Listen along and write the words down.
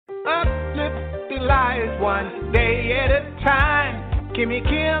lives one day at a time. Kimmy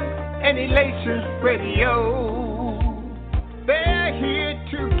Kim and Elations Radio. They're here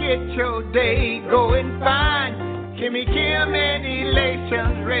to get your day going fine. Kimmy Kim and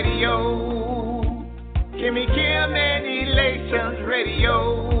Elations Radio. Kimmy Kim and Elations Radio.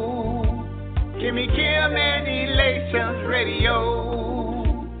 Kimmy Kim and Elations Radio.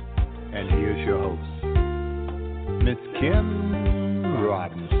 And here's your host, Miss Kim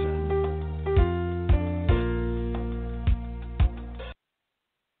Robinson.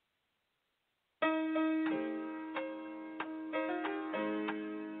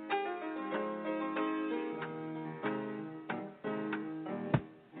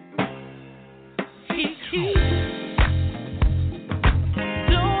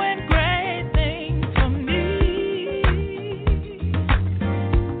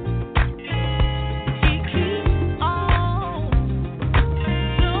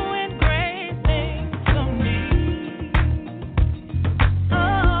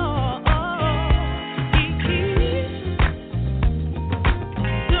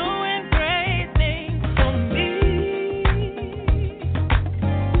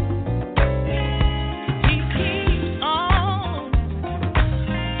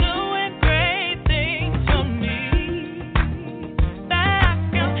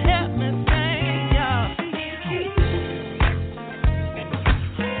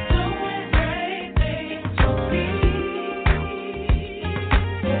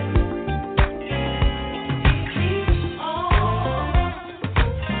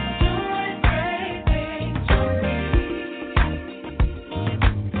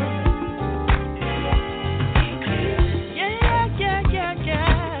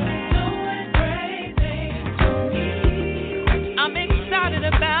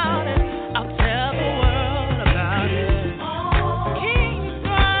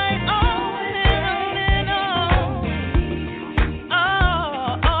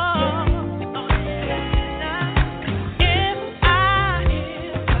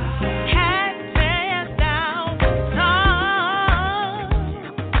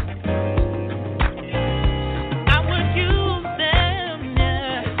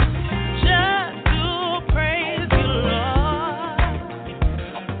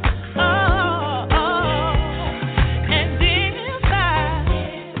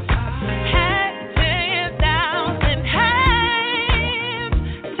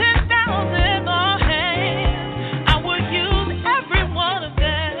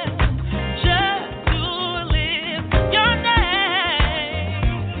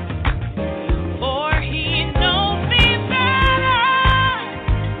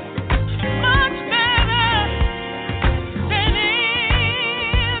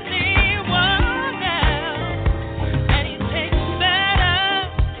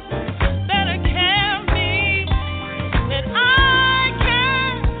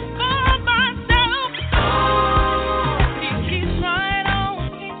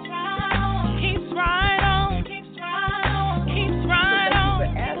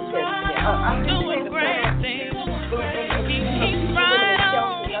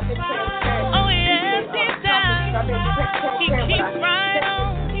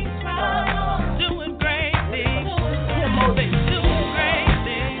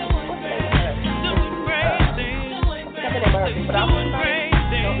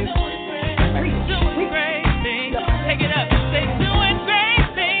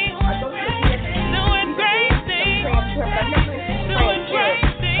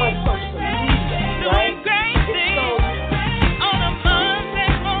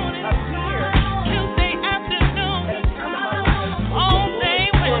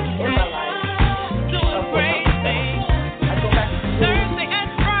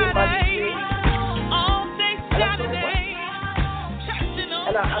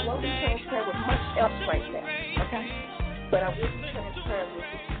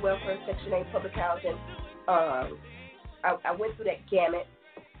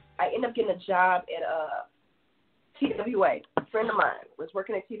 Job at TWA. A friend of mine was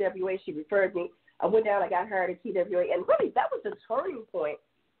working at TWA. She referred me. I went down. I got hired at TWA, and really that was the turning point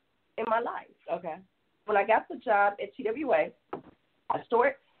in my life. Okay. When I got the job at TWA, I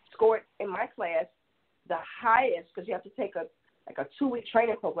scored in my class the highest because you have to take a 2-week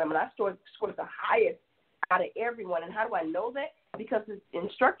training program, and I scored the highest out of everyone. And how do I know that? Because the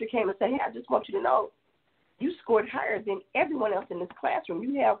instructor came and said, "Hey, I just want you to know you scored higher than everyone else in this classroom.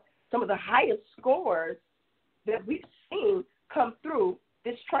 You have some of the highest scores that we've seen come through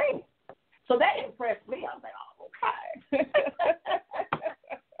this training." So that impressed me. I was like, oh, okay.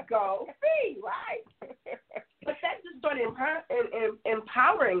 Go see, right? But that just started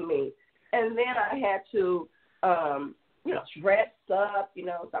empowering me And then I had to, dress up,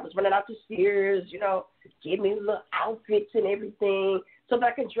 so I was running out to Sears, give me little outfits and everything so that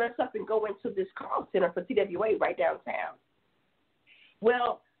I can dress up and go into this call center for TWA right downtown.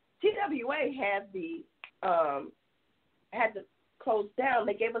 Well, TWA had to close down.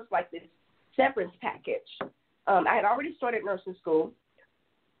 They gave us like this severance package. I had already started nursing school,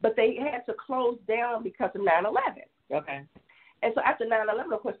 but they had to close down because of 9/11. Okay. And so after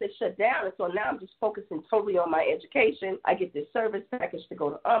 9/11, of course, they shut down. And so now I'm just focusing totally on my education. I get this service package to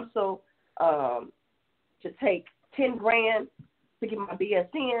go to UMSL, to take $10,000 to get my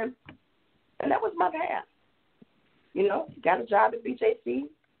BSN. And that was my path. Got a job at BJC.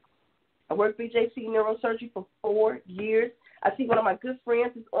 I worked BJC neurosurgery for 4 years. I see one of my good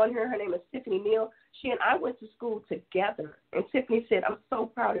friends is on here. Her name is Tiffany Neal. She and I went to school together. And Tiffany said, I'm so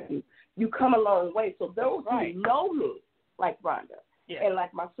proud of you. You come a long way. So those who know me, like Rhonda, and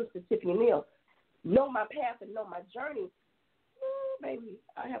like my sister Tiffany Neal, know my path and know my journey. Baby,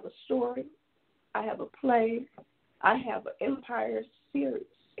 I have a story. I have a play. I have an Empire series.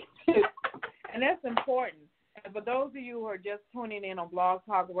 And that's important. And for those of you who are just tuning in on Blog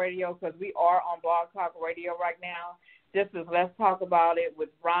Talk Radio, because we are on Blog Talk Radio right now, this is Let's Talk About It with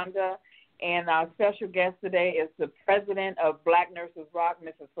Rhonda. And our special guest today is the president of Black Nurses Rock,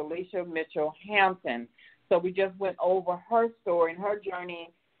 Mrs. Felicia Mitchell-Hampton. So we just went over her story and her journey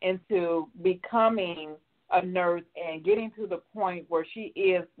into becoming a nurse and getting to the point where she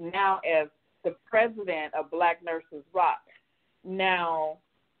is now as the president of Black Nurses Rock. Now,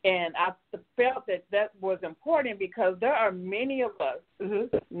 and I felt that was important because there are many of us,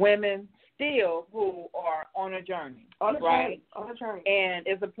 women still, who are on a journey, on a journey. And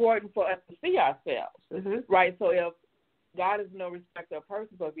it's important for us to see ourselves, right? So if God is no respecter of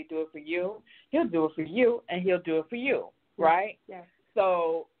person, so if he do it for you, he'll do it for you, and he'll do it for you, right? Yes.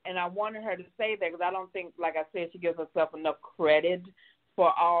 So, and I wanted her to say that because I don't think, like I said, she gives herself enough credit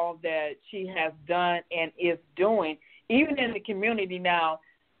for all that she has done and is doing, even in the community now.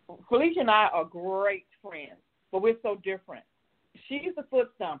 Felicia and I are great friends, but we're so different. She's the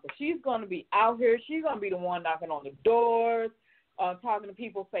foot stomper. She's going to be out here. She's going to be the one knocking on the doors, talking to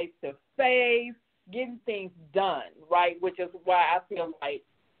people face to face, getting things done, right, which is why I feel like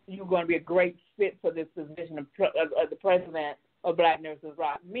you're going to be a great fit for this position of the president of Black Nurses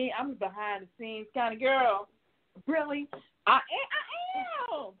Rock. Me, I'm a behind-the-scenes kind of girl. Really? I am.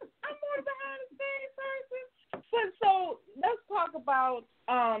 I'm more behind-the-scenes person. But so let's talk about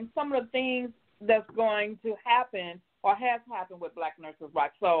some of the things that's going to happen or has happened with Black Nurses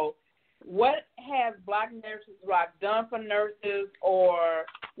Rock. So what has Black Nurses Rock done for nurses, or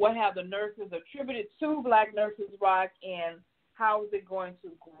what have the nurses attributed to Black Nurses Rock, and how is it going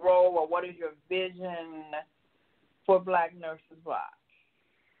to grow, or what is your vision for Black Nurses Rock?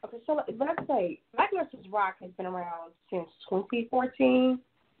 Okay, so let's say Black Nurses Rock has been around since 2014,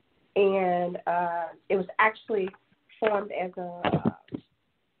 and it was actually formed as a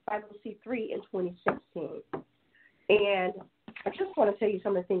 501c3 in 2016. And I just want to tell you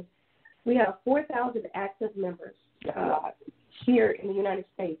some of the things. We have 4,000 active members here in the United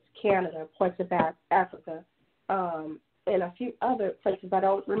States, Canada, parts of Africa, and a few other places. I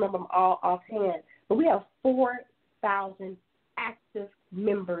don't remember them all offhand. But we have 4,000 active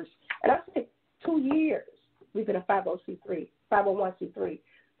members. And I say 2 years we've been a 501c3.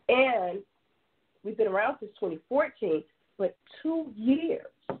 And we've been around since 2014, but 2 years.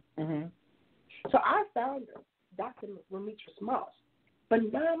 Mm-hmm. So our founder, Dr. Remitris Moss,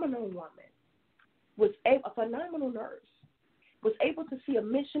 phenomenal woman, a phenomenal nurse, was able to see a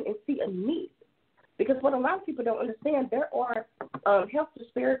mission and see a need. Because what a lot of people don't understand, there are health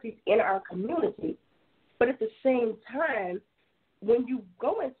disparities in our community, but at the same time, when you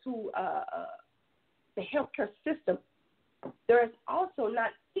go into the healthcare system, there is also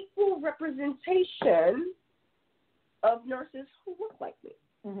not equal representation of nurses who look like me.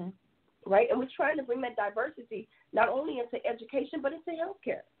 Mm-hmm. Right? And we're trying to bring that diversity not only into education, but into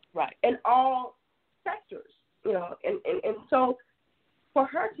healthcare. Right. In all sectors, And so for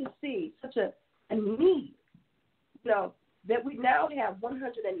her to see such a need, that we now have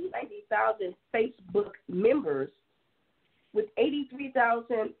 190,000 Facebook members with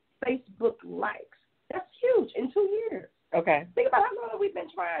 83,000 Facebook likes, that's huge in 2 years. Okay. Think about how long we've been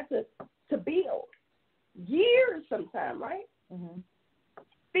trying to build. Years sometime, right? Mm-hmm.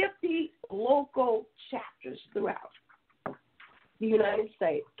 50 local chapters throughout the United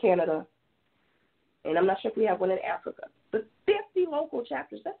States, Canada, and I'm not sure if we have one in Africa, but 50 local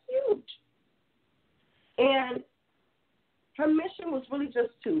chapters, that's huge. And her mission was really just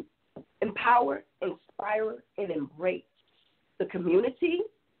to empower, inspire, and embrace the community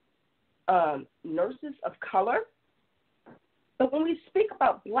nurses of color. But when we speak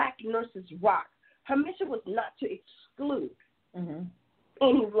about Black Nurses Rock, her mission was not to exclude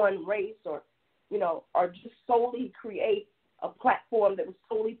any one race or just solely create a platform that was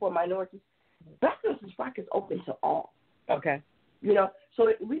solely for minorities. Black Nurses Rock is open to all. Okay.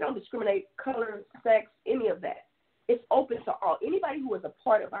 So we don't discriminate color, sex, any of that. It's open to all. Anybody who is a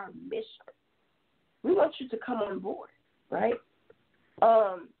part of our mission, we want you to come on board, right?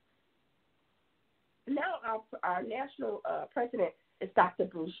 Now our national president is Dr.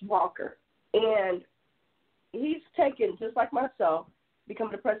 Bruce Walker, and he's taken, just like myself,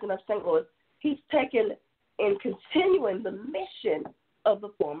 becoming the president of St. Louis, he's taken and continuing the mission of the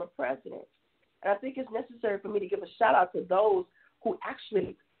former president. And I think it's necessary for me to give a shout-out to those who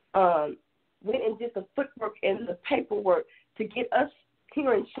actually went and did the footwork and the paperwork to get us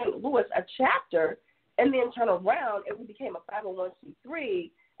here in St. Louis a chapter, and then turn around and we became a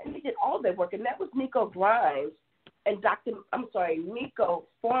 501c3, and we did all that work. And that was Nico Grimes and Nico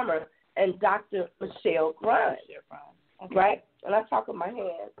Farmer and Dr. Michelle Grimes, okay. Right? And I talk with my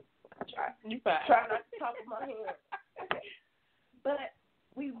hands. Try not to talk with my hands. But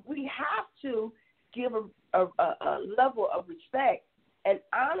we have to give a level of respect and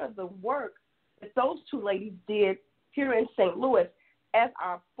honor the work that those two ladies did here in St. Louis as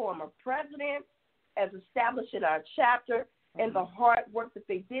our former president, as establishing our chapter, and the hard work that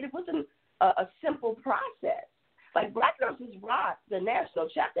they did. It wasn't a simple process. Like Black Nurses Rock, the national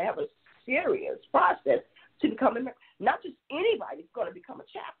chapter, have a serious process to become a member. Not just anybody's going to become a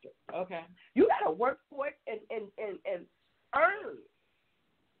chapter. Okay. You got to work for it and earn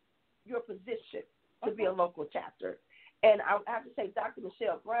your position to be a local chapter. And I have to say, Dr.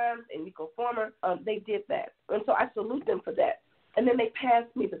 Michelle Grimes and Nico Farmer, they did that. And so I salute them for that. And then they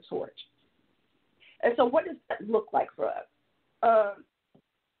passed me the torch. And so what does that look like for us?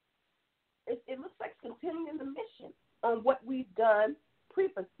 It looks like continuing the mission on what we've done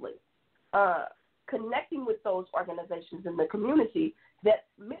previously, connecting with those organizations in the community that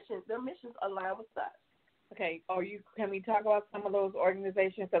their missions align with us. Okay, can we talk about some of those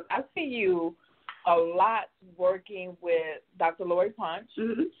organizations? Because I see you a lot working with Dr. Lori Punch,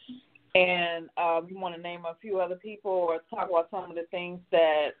 and you want to name a few other people or talk about some of the things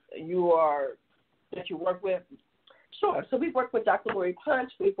that you work with? Sure. So we've worked with Dr. Lori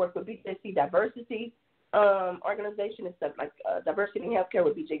Punch. We've worked with BJC Diversity organization and stuff like Diversity in Healthcare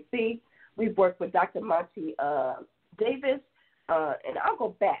with BJC. We've worked with Dr. Monty Davis, and I'll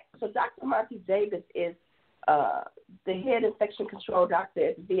go back. So Dr. Monty Davis is the head infection control doctor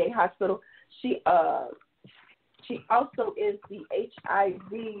at the VA hospital. She also is the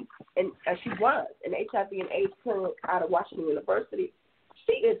HIV and she was an HIV and AIDS clinic out of Washington University.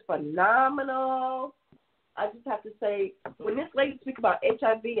 She is phenomenal. I just have to say, when this lady speaks about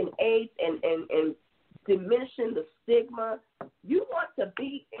HIV and AIDS and diminishing the stigma, you want to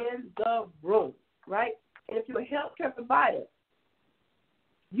be in the room, right? And if you're a healthcare provider,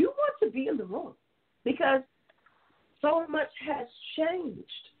 you want to be in the room because so much has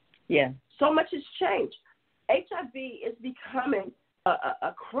changed. Yeah. So much has changed. HIV is becoming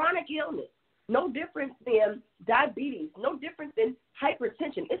a chronic illness, no different than diabetes, no different than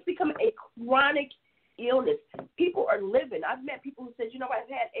hypertension. It's becoming a chronic illness. People are living. I've met people who said, I've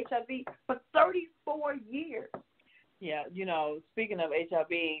had HIV for 34 years. Yeah, speaking of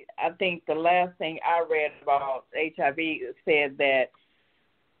HIV, I think the last thing I read about HIV said that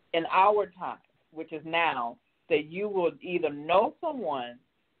in our time, which is now, that you will either know someone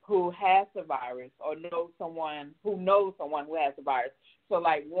who has the virus or know someone who knows someone who has the virus. So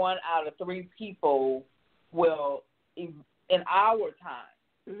like 1 out of 3 people will, in our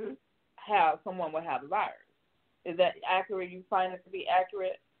time, have someone will have the virus. Is that accurate? You find it to be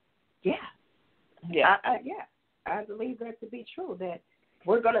accurate? Yeah. Yeah. I believe that to be true, that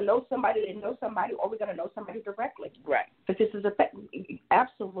we're going to know somebody that knows somebody, or we're going to know somebody directly. Right. But this is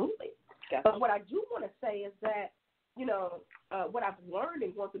absolutely. Gotcha. But what I do want to say is that, what I've learned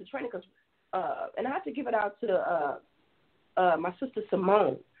in going through the training, because, and I have to give it out to my sister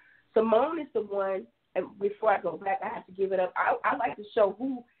Simone. Simone is the one, and before I go back, I have to give it up. I like to show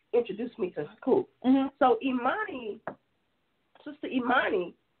who introduced me to who. Mm-hmm. So Sister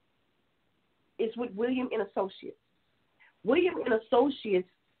Imani is with William and Associates. William and Associates,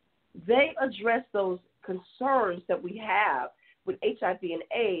 they address those concerns that we have with HIV and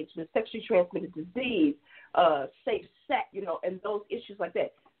AIDS, with sexually transmitted disease, safe sex, and those issues like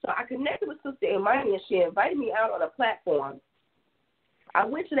that. So I connected with Sister Imani, and she invited me out on a platform. I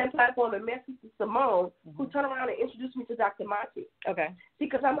went to that platform and met Sister Simone, who turned around and introduced me to Dr. Monty. Okay.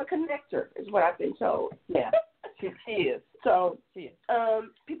 Because I'm a connector, is what I've been told. Yeah. She is. So she is.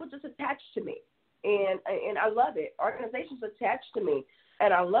 People just attach to me, and I love it. Organizations attach to me,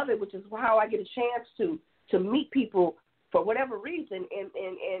 and I love it, which is how I get a chance to meet people for whatever reason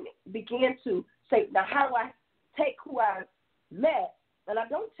and begin to say, now how do I take who I met, and I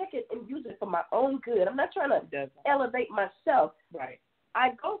don't take it and use it for my own good. I'm not trying to elevate myself. Right.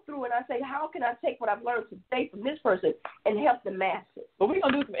 I go through and I say, how can I take what I've learned today from this person and help the masses? But we're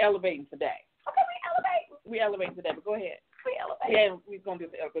going to do some elevating today. Okay, we elevating today, but go ahead. We elevate. Yeah, we're going to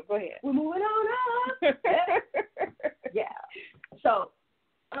do the elevating. Go ahead. We're moving on up. Yeah. So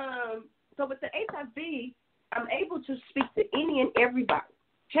with the HIV, I'm able to speak to any and everybody.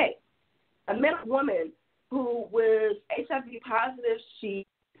 Hey, I met a woman who was HIV positive. She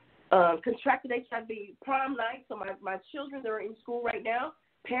contracted HIV prom night. So my children that are in school right now,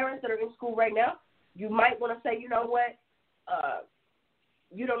 parents that are in school right now, you might want to say, you know what,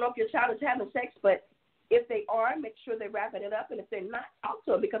 you don't know if your child is having sex, but if they are, make sure they're wrapping it up. And if they're not, talk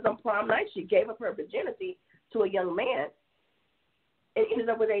to them, because on prom night she gave up her virginity to a young man and ended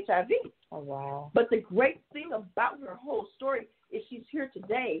up with HIV. Oh, wow. But the great thing about her whole story is she's here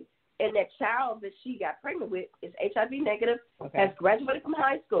today, and that child that she got pregnant with is HIV negative, has graduated from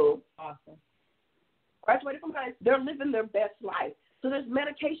high school. Awesome. Graduated from high school. They're living their best life. So there's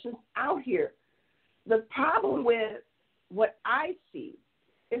medications out here. The problem with what I see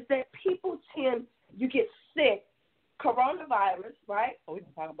is that people you get sick, coronavirus, right? Oh, we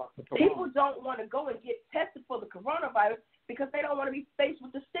can talk about the coronavirus. People don't want to go and get tested for the coronavirus because they don't want to be faced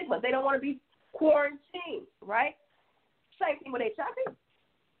with the stigma. They don't want to be quarantined, right? Same thing with HIV.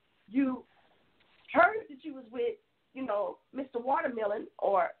 You heard that you was with, Mr. Watermelon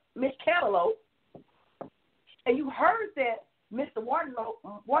or Miss Cantaloupe, and you heard that Mr.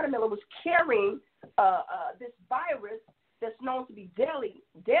 Watermelon was carrying this virus that's known to be deadly,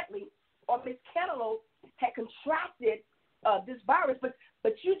 or Miss Cantaloupe had contracted this virus,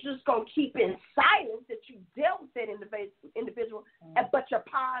 but you just gonna keep in silence that you dealt with that individual, but you're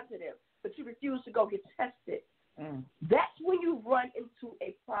positive, but you refuse to go get tested. That's when you run into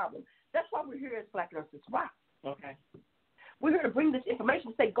a problem. That's why we're here as Black Nurses Rock. Okay. We're here to bring this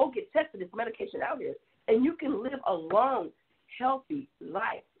information, say go get tested, this medication out here, and you can live a long, healthy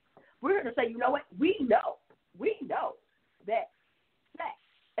life. We're here to say, you know what, we know that sex,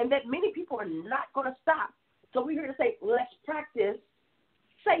 and that many people are not going to stop. So we're here to say, let's practice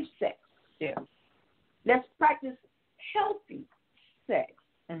safe sex. Yeah. Let's practice healthy sex.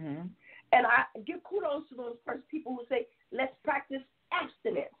 Mm-hmm. And I give kudos to those first people who say, let's practice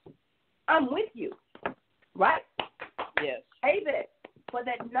abstinence. I'm with you, right? Yes. Amen. For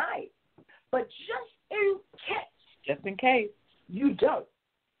that night. But just in case you don't,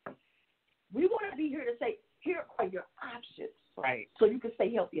 we want to be here to say, here are your options. Right. So you can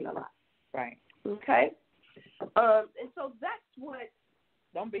stay healthy and alive. Right. Okay? And so that's what.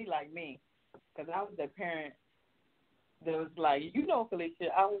 Don't be like me, because I was that parent that was like, Felicia,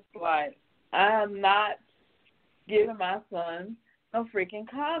 I was like, I'm not giving my son no freaking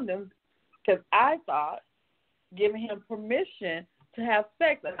condoms, because I thought giving him permission to have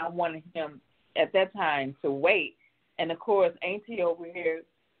sex, and I wanted him at that time to wait. And, of course, Auntie over here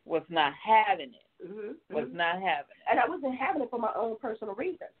was not having it. Mm-hmm. Was not having it. And I wasn't having it for my own personal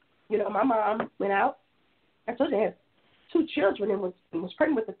reasons. My mom went out. I told you I had 2 children and was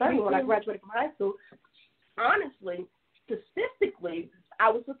pregnant with the third one when I graduated from high school. Honestly, statistically, I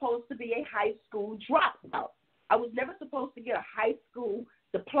was supposed to be a high school dropout. I was never supposed to get a high school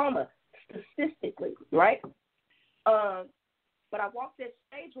diploma, statistically, right? But I walked that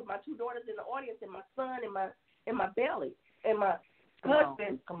stage with my 2 daughters in the audience and my son in my belly and my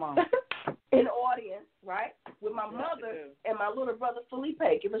husband Come on. in the audience, right? With my mother and my little brother Felipe.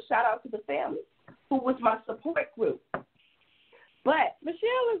 Give a shout out to the family who was my support group. But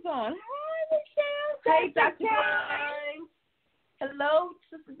Michelle is on. Hi, Michelle. Hey, Dr. Grimes. Hello,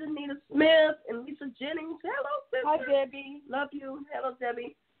 Sister Danita Smith and Lisa Jennings. Hello, sister. Hi, Debbie. Love you. Hello,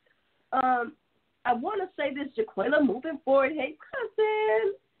 Debbie. I want to say this, Jaquela, moving forward. Hey,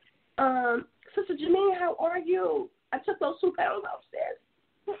 cousin. Sister Janine, how are you? I took those 2 pounds upstairs.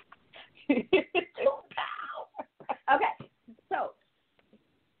 2 pounds. Okay, so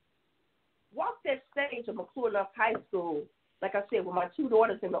walk that stage of McClure Enough High School, like I said, with my 2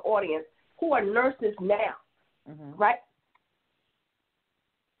 daughters in the audience who are nurses now, right?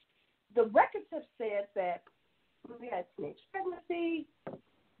 The records have said that we had teenage pregnancy.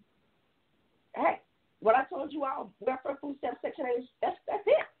 Hey, what I told you all, welfare food stamp Section 8, that's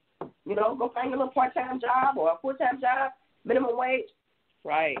it. Go find a little part-time job or a full-time job, minimum wage.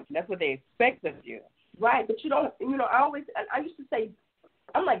 Right. That's what they expect of you. Right, but you don't, I used to say,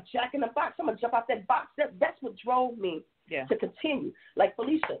 I'm like Jack in the Box. I'm going to jump out that box. That's what drove me to continue. Like,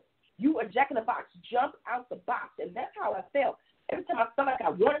 Felicia, you are Jack in the Box. Jump out the box. And that's how I felt. Every time I felt like I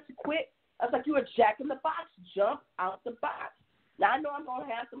wanted to quit, I was like, you are Jack in the Box. Jump out the box. Now, I know I'm going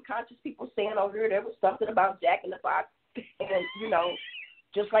to have some conscious people saying over here there was something about Jack in the Box. And, you know,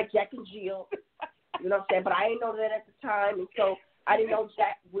 just like Jack and Jill. You know what I'm saying? But I didn't know that at the time. And so I didn't know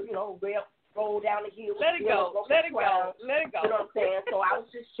Jack would, you know, roll down the hill. Let it go. Let it go. Let it go. You know what I'm saying? So I was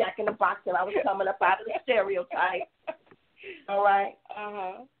just Jack in the Box, and I was coming up out of the stereotype. All right?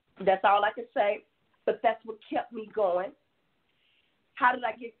 That's all I can say. But that's what kept me going. How did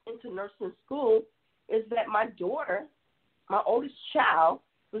I get into nursing school is that my daughter, my oldest child,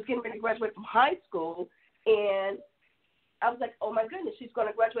 was getting ready to graduate from high school, and I was like, oh, my goodness, she's going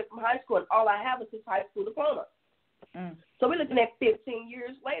to graduate from high school, and all I have is this high school diploma. So we're looking at 15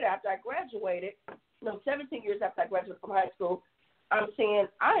 years later after I graduated, 17 years after I graduated from high school, I'm saying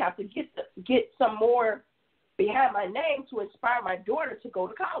I have to get some more behind my name to inspire my daughter to go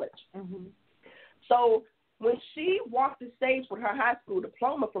to college. So when she walked the stage with her high school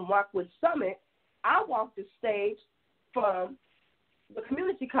diploma from Rockwood Summit, I walked the stage from the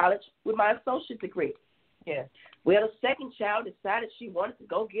community college with my associate degree. Yeah. Well, the second child decided she wanted to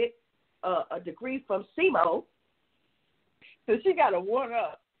go get a degree from SEMO. So she got a one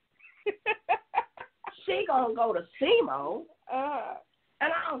up. She gonna go to SEMO.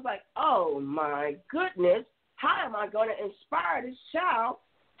 And I was like, oh, my goodness, how am I going to inspire this child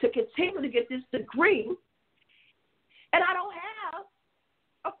to continue to get this degree? And I don't have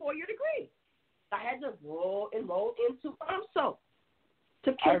a 4-year degree. I had to enroll into AMSO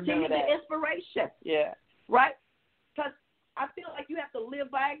to continue the inspiration. Yeah. Right? Because I feel like you have to live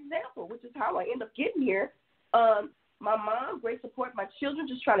by example, which is how I end up getting here. My mom, great support, my children,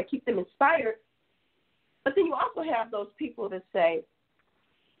 just trying to keep them inspired. But then you also have those people that say,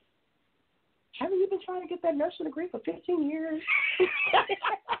 haven't you been trying to get that nursing degree for 15 years?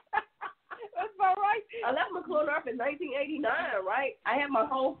 That's about right. I left McClure-North in 1989, right? I had my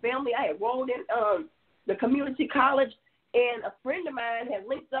whole family. I had rolled in the community college, and a friend of mine had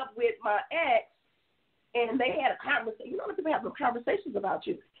linked up with my ex, and they had a conversation. You know, people have conversations about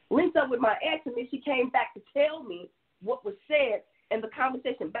you. Linked up with my ex, and then she came back to tell me what was said, and the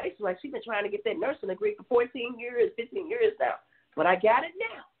conversation basically, like, she's been trying to get that nursing degree for 14 years, 15 years now. But I got it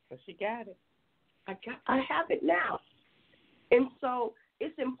now. So she got it. I have it now. And so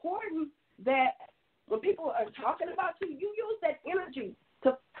it's important that when people are talking about you, you use that energy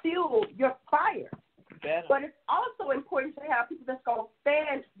to fuel your fire. Better. But it's also important to have people that's going to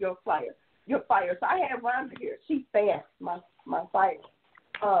fan your fire. So I have Rhonda here. She fans my fire.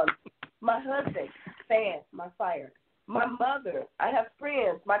 My husband fans my fire. My mother, I have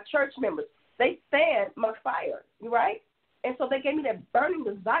friends, my church members, they fan my fire, right? And so they gave me that burning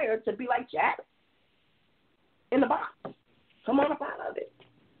desire to be like Jack in the Box. Come on up out of it.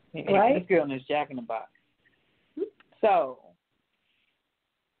 Right? This girl is Jack in the Box. So,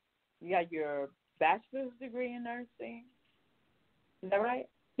 you got your bachelor's degree in nursing. Is that right?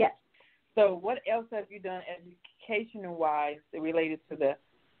 Yes. So, what else have you done educational-wise related to the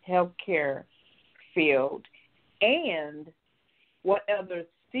healthcare field? And what other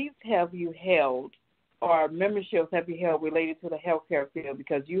seats have you held or memberships have you held related to the healthcare field?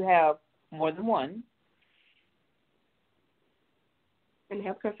 Because you have more than one. In the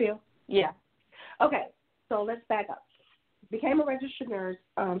healthcare field? Yeah. Okay, so let's back up. Became a registered nurse,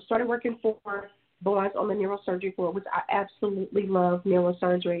 started working for Boaz on the neurosurgery floor, which I absolutely love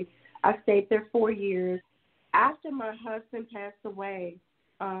neurosurgery. I stayed there 4 years. After my husband passed away,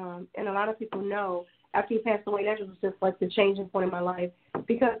 and a lot of people know, after he passed away, that was just like the changing point in my life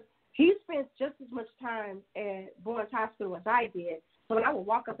because he spent just as much time at Boaz Hospital as I did. So when I would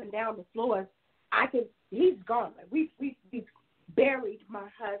walk up and down the floors, he's gone. Like we buried my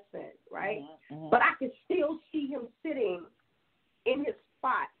husband, right? Mm-hmm. But I could still see him sitting in his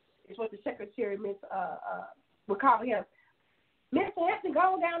spot, is what the secretary would call him. Mr. Hudson,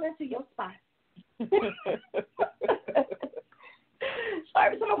 go down into your spot. So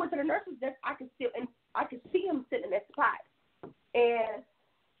every time I went to the nurse's desk, I could see him sitting in that spot. And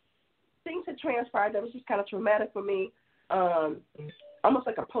things had transpired that was just kind of traumatic for me, almost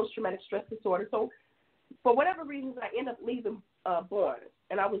like a post-traumatic stress disorder. So for whatever reasons, I ended up leaving Bourne,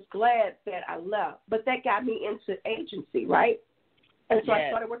 and I was glad that I left. But that got me into agency, right? And so I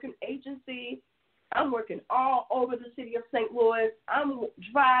started working agency. I'm working all over the city of St. Louis. I'm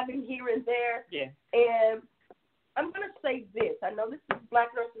driving here and there. Yeah. And I'm going to say this. I know this is Black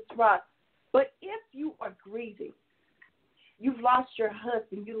Nurses Rock, but if you are grieving, you've lost your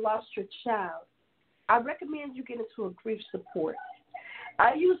husband, you lost your child, I recommend you get into a grief support.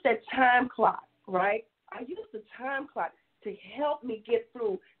 I used that time clock, right? I used the time clock to help me get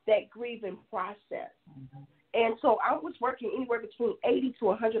through that grieving process. Mm-hmm. And so I was working anywhere between 80 to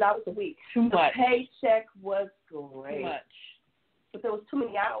 100 hours a week. Too much. The paycheck was great. Too much. But there was too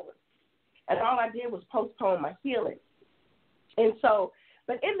many hours. And all I did was postpone my healing. And so,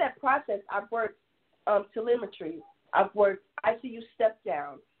 but in that process, I've worked telemetry. I've worked ICU step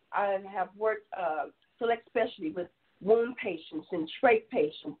down. I have worked select specialty with wound patients and trach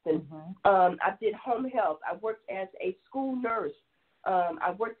patients. And I did home health. I worked as a school nurse.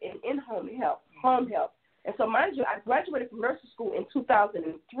 I worked in home health. And so, mind you, I graduated from nursing school in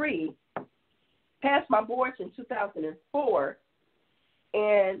 2003, passed my boards in 2004,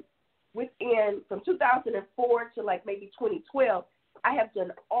 and from 2004 to like maybe 2012, I have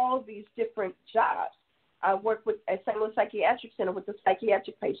done all these different jobs. I worked at St. Louis Psychiatric Center with the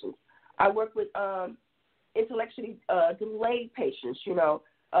psychiatric patients. I work with intellectually delayed patients, through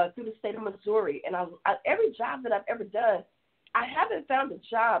the state of Missouri. And every job that I've ever done, I haven't found a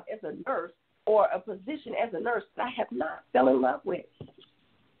job as a nurse or a position as a nurse that I have not fell in love with.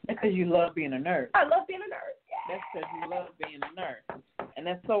 Because you love being a nurse. I love being a nurse. Yeah. That's because you love being a nurse. And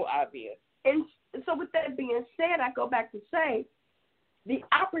that's so obvious. And so with that being said, I go back to say the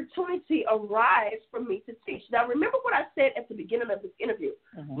opportunity arrives for me to teach. Now, remember what I said at the beginning of this interview.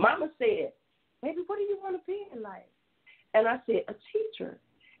 Mm-hmm. Mama said, baby, what do you want to be in life? And I said, a teacher.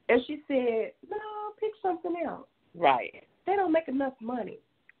 And she said, no, pick something else. Right. They don't make enough money.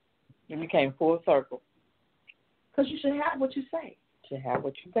 And you came full circle. Because you should have what you say. You should have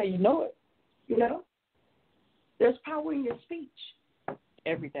what you say. You know it. There's power in your speech.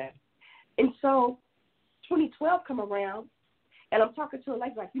 Every day. And so 2012 come around, and I'm talking to her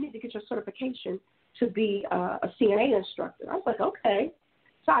like, you need to get your certification to be a CNA instructor. I was like, okay.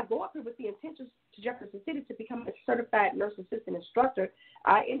 So I go up here with the intentions to Jefferson City to become a certified nurse assistant instructor.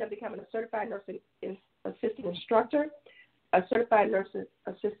 I end up becoming a certified nurse assistant instructor, a certified nurse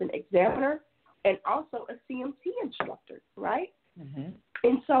assistant examiner, and also a CMT instructor, right? Mm-hmm.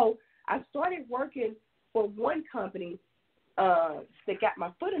 And so I started working for one company that got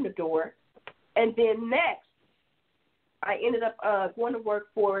my foot in the door, and then next I ended up going to work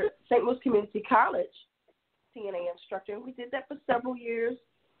for St. Louis Community College, CNA instructor, and we did that for several years.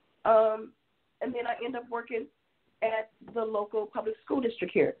 And then I ended up working at the local public school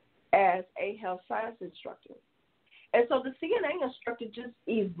district here as a health science instructor. And so the CNA instructor just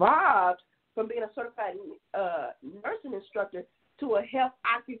evolved from being a certified nursing instructor to a health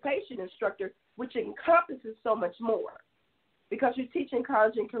occupation instructor, which encompasses so much more. Because you're teaching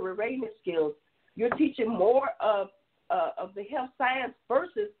college and career readiness skills, you're teaching more of the health science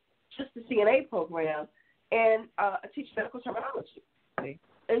versus just the CNA program, and I teach medical terminology. Okay.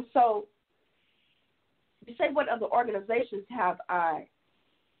 And so you say, what other organizations have I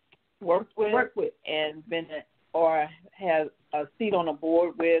worked with and been or have a seat on a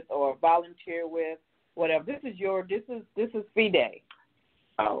board with or volunteer with, whatever. This is Fee Day.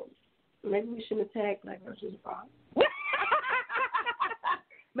 Oh, maybe we shouldn't have tagged like Nurses Abroad.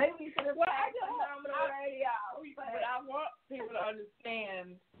 Maybe we should have tagged Phenomenal Radio. But I want people to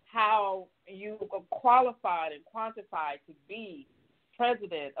understand how you are qualified and quantified to be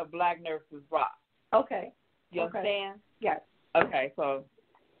president of Black Nurses Rock. Okay. You understand? Yes. Okay, so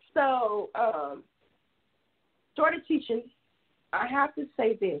started teaching. I have to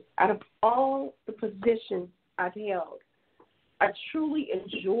say this. Out of all the positions I've held, I truly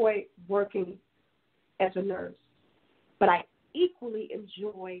enjoy working as a nurse, but I equally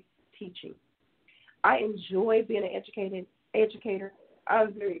enjoy teaching. I enjoy being an educator.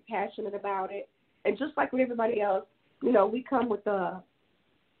 I'm very passionate about it. And just like with everybody else, we come with some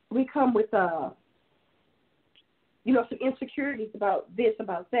insecurities about this,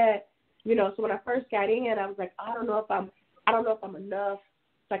 about that. So when I first got in, I was like, I don't know if I'm enough.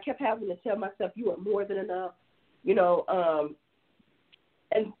 So I kept having to tell myself, you are more than enough. And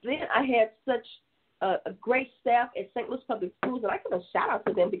then I had such a great staff at St. Louis Public Schools, and I give a shout out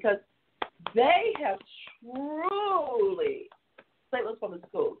to them because they have truly, St. Louis Public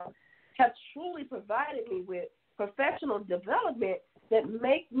Schools, have truly provided me with professional development that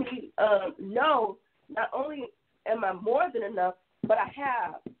make me know not only am I more than enough, but I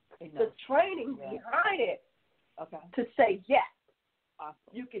have the training behind it to say, yes,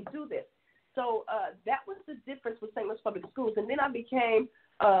 you can do this. So that was the difference with St. Louis Public Schools. And then I became,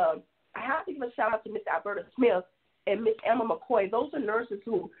 I have to give a shout out to Miss Alberta Smith and Miss Emma McCoy. Those are nurses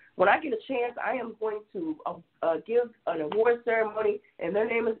who, when I get a chance, I am going to give an award ceremony, and their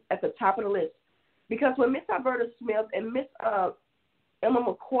name is at the top of the list. Because when Miss Alberta Smith and Miss Emma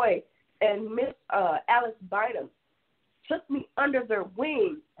McCoy and Miss Alice Bynum took me under their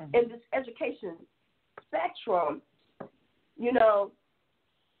wing in this education spectrum, you know,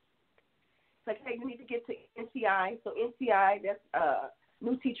 it's like, hey, you need to get to NCI. So NCI, that's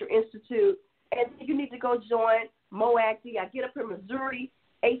New Teacher Institute. And you need to go join MOACD. I get up in Missouri.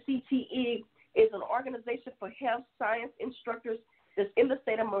 ACTE is an organization for health science instructors that's in the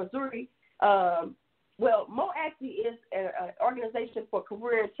state of Missouri. Well, MOACD is an organization for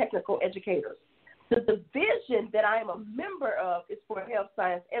career and technical educators. The division that I am a member of is for health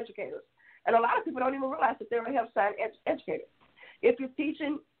science educators. And a lot of people don't even realize that they're a health science educator. If you're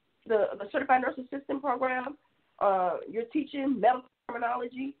teaching the Certified Nurse Assistant program, you're teaching medical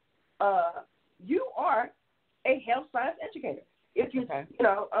terminology, you are a health science educator. If you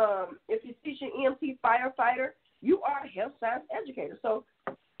if you're teaching EMT firefighter, you are a health science educator. So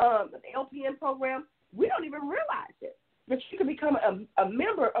the LPN program, we don't even realize it, that you can become a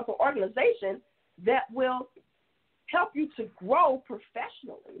member of an organization that will help you to grow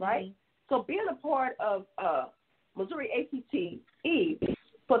professionally, right? Mm-hmm. So being a part of Missouri ACTE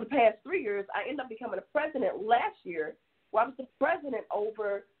for the past 3 years, I ended up becoming a president last year, where I was the president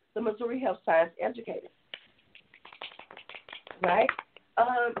over the Missouri Health Science Educators, right?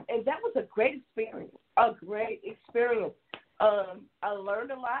 And that was a great experience, I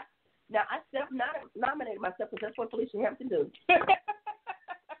learned a lot. Now, I self-nominated myself because that's what Felicia Hampton do.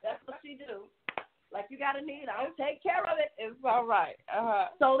 That's what she do. Like, you got a need, I'll take care of it. It's all right.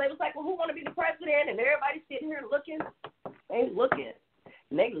 So they was like, well, who want to be the president? And everybody's sitting here looking. They looking.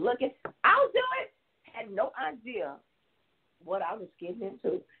 I'll do it. Had no idea what I was getting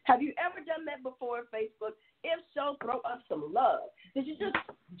into. Have you ever done that before on Facebook? If so, throw up some love. Did you just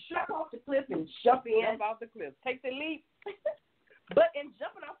jump off the cliff and jump in? Jump off the cliff. Take the leap. But in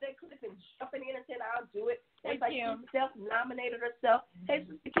jumping off that cliff and jumping in and saying, I'll do it, it's like she self-nominated herself. Hey,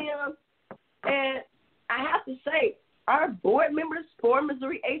 Sister Kim. And I have to say, our board members for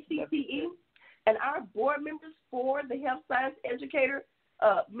Missouri ACTE and our board members for the Health Science Educator,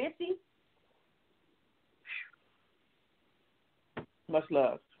 Missy. Much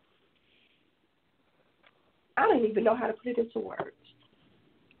love. I don't even know how to put it into words.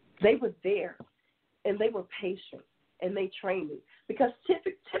 They were there, and they were patient, and they trained me. Because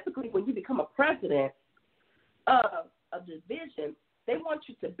typically when you become a president of a division, they want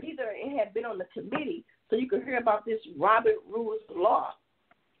you to be there and have been on the committee so you can hear about this Robert Rules of Law.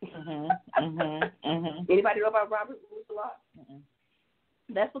 Anybody know about Robert Rules of Law?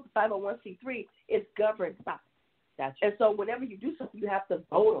 That's what the 501c3 is governed by. Gotcha. And so whenever you do something, you have to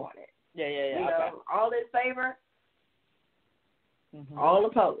vote on it. Yeah. You know, all in favor, all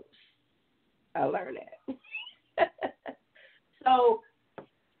opposed. I learned that. So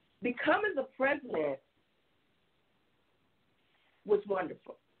becoming the president was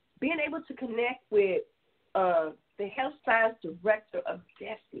wonderful. Being able to connect with the health science director of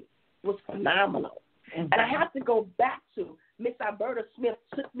DESI was phenomenal. And I have to go back to Miss Alberta Smith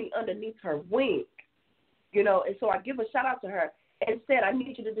took me underneath her wing, you know, and so I give a shout out to her and said, I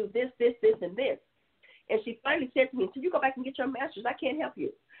need you to do this, and this. And she finally said to me, until you go back and get your master's, I can't help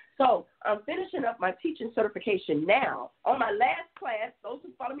you. So I'm finishing up my teaching certification now. On my last class, those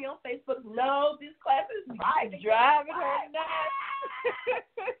who follow me on Facebook know this class is driving her nuts.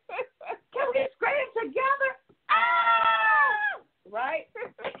 Can we scream together? Ah! Right?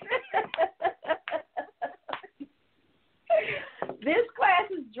 This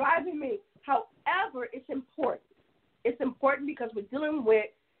class is driving me. However, it's important. It's important because we're dealing with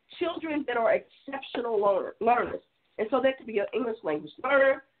children that are exceptional learners. And so that could be your English language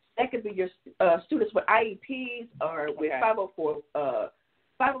learner. That could be your students with IEPs or with 504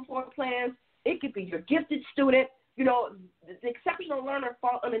 plans. It could be your gifted student. You know, the exceptional learner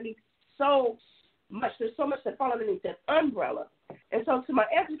fall underneath so much. There's so much that fall underneath that umbrella. And so to my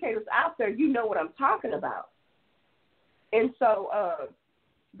educators out there, you know what I'm talking about. And so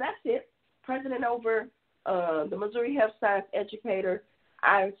that's it. President over the Missouri Health Science Educator.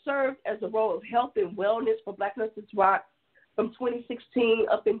 I served as the role of health and wellness for Black Nurses Rock from 2016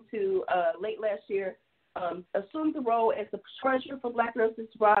 up into late last year. Assumed the role as the treasurer for Black Nurses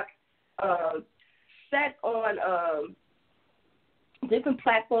Rock. Sat on different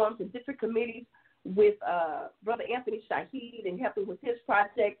platforms and different committees with Brother Anthony Shaheed and helping with his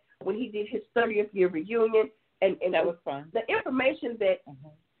project when he did his 30th year reunion. And that was fun. The information that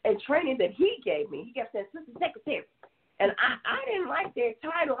and training that he gave me, he kept saying, Sister Secretary. And I didn't like their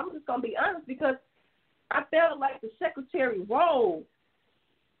title. I'm just going to be honest because I felt like the secretary role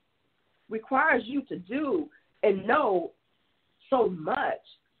requires you to do and know so much.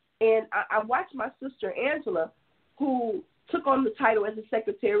 And I watched my sister Angela, who took on the title as a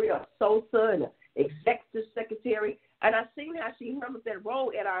secretary of SOSA and an executive secretary. And I seen how she handled that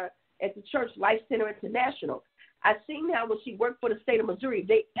role at the church Life Center International. I seen how when she worked for the state of Missouri,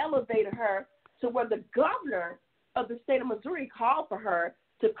 they elevated her to where the governor of the state of Missouri called for her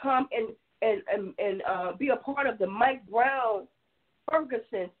to come and be a part of the Mike Brown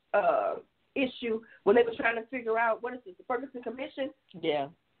Ferguson issue when they were trying to figure out what is this, the Ferguson Commission? Yeah.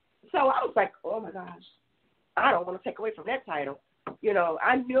 So I was like, oh my gosh, I don't want to take away from that title. You know,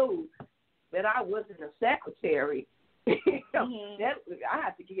 I knew that I wasn't a secretary. That I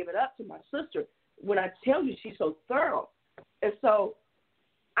have to give it up to my sister when I tell you she's so thorough. And so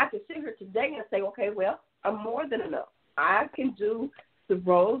I can sit here today and say, okay, well, I'm more than enough. I can do the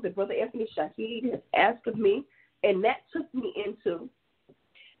role that Brother Anthony Shaheed has asked of me, and that took me into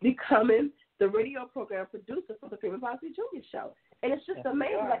becoming the radio program producer for the Freeman Bosley Jr. Show. And it's just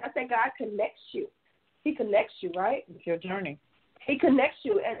amazing. Like I said, God connects you. He connects you, right? It's your journey. He connects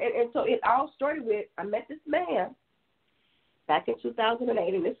you. And so it all started with, I met this man back in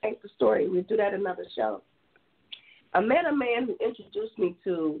 2008, and this ain't the story. We'll do that another show. I met a man who introduced me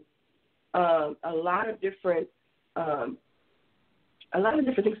to a lot of different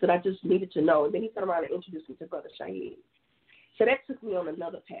things that I just needed to know. And then he turned around and introduced me to Brother Shaheed. So that took me on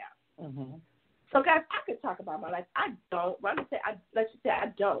another path. Mm-hmm. So, guys, I could talk about my life. I don't. Rhonda said, I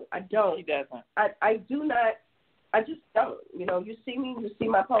don't. I don't. She doesn't. I do not. I just don't. You know, you see me, you see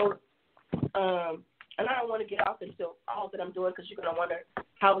my post, and I don't want to get off into all that I'm doing because you're going to wonder,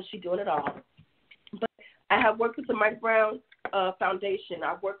 how is she doing it all? But I have worked with the Mike Brown Foundation.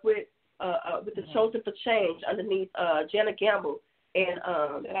 I've worked with the Chosen for Change underneath Jana Gamble. And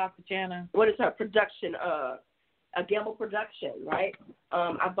shout out to Jana. What is her production? A Gamble production, right?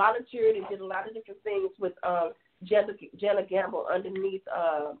 I volunteered and did a lot of different things with Jana Gamble underneath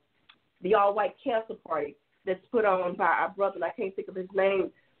the All White Cancer Party that's put on by our brother, and I can't think of his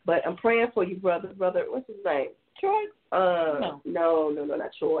name, but I'm praying for you, brother. Brother, what's his name? Troy? No,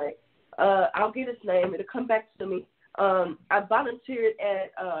 not Troy. I'll get his name. It'll come back to me. I volunteered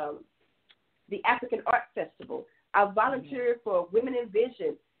at the African Art Festival. I volunteered for Women in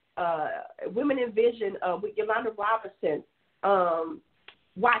Vision with Yolanda Robinson,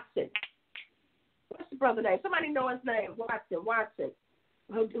 Watson. What's the brother name? Somebody know his name. Watson.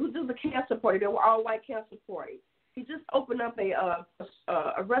 Who do the cancer party? They were all white cancer party. He just opened up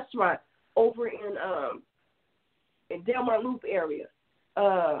a restaurant over in Delmar Loop area.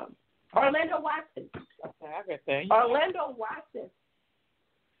 Orlando Watson. Okay, I got that. Orlando Watson.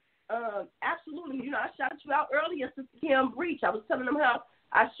 Absolutely. You know, I shouted you out earlier, Sister Kim Breach. I was telling them how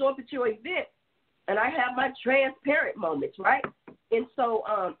I show up at your event, and I have my transparent moments, right? And so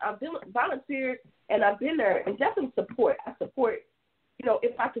I've been volunteered, and I've been there, and definitely support. I support, you know,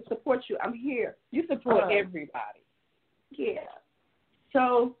 if I can support you, I'm here. You support everybody. Yeah.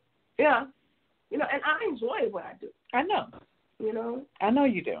 So, yeah. You know, and I enjoy what I do. I know. You know? I know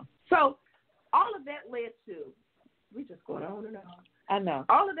you do. So all of that led to, we just going on and on. I know.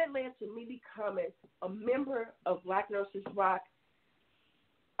 All of that led to me becoming a member of Black Nurses Rock.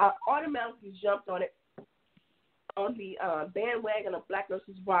 I automatically jumped on the bandwagon of Black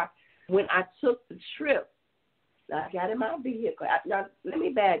Nurses Rock when I took the trip. I got in my vehicle. Now, let me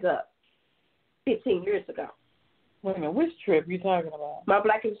back up. 15 years ago. Wait a minute. Which trip you talking about? My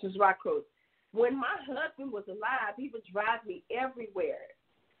Black Nurses Rock cruise. When my husband was alive, he would drive me everywhere.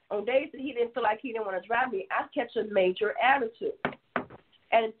 On days that he didn't feel like he didn't want to drive me, I'd catch a major attitude.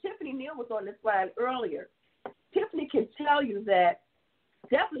 And Tiffany Neal was on this line earlier. Tiffany can tell you that,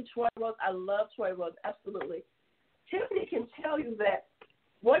 definitely Troy Rose, I love Troy Rose, absolutely. Tiffany can tell you that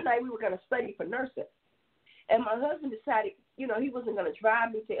one night we were going to study for nursing. And my husband decided, you know, he wasn't going to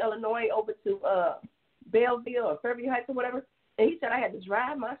drive me to Illinois over to Belleville or Fairview Heights or whatever. And he said I had to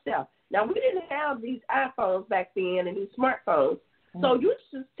drive myself. Now, we didn't have these iPhones back then and these smartphones. Mm-hmm. So you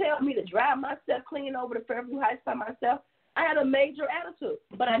just tell me to drive myself clean over to Fairview Heights by myself. I had a major attitude.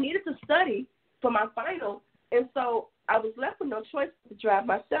 But I needed to study for my final. And so I was left with no choice to drive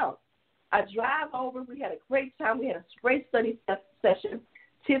myself. I drive over. We had a great time. We had a great study session.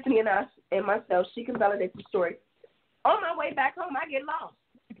 Tiffany and I and myself, she can validate the story. On my way back home, I get lost.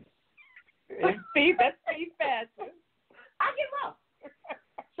 See, that's pretty fast. I get lost.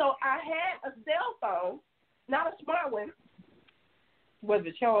 So I had a cell phone, not a smart one. Was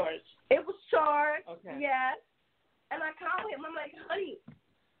it charged? It was charged, okay. Yes. And I called him. I'm like, honey,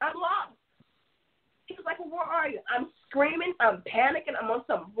 I'm lost. He was like, well, where are you? I'm screaming. I'm panicking. I'm on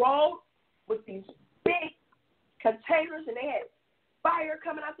some road with these big containers, and they had fire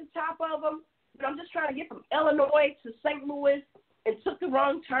coming out the top of them. And I'm just trying to get from Illinois to St. Louis and took the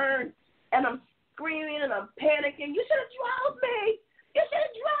wrong turn. And I'm screaming and I'm panicking. You should have drove me. You should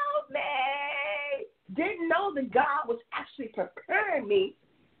have drove me. didn't know that God was actually preparing me.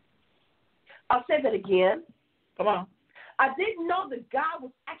 I'll say that again. Come on. I didn't know that God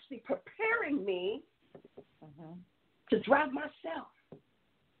was actually preparing me to drive myself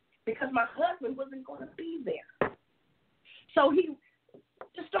because my husband wasn't going to be there. So he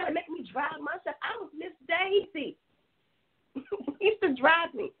just started making me drive myself. I was Miss Daisy. He used to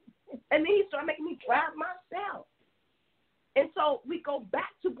drive me. And then he started making me drive myself. And so we go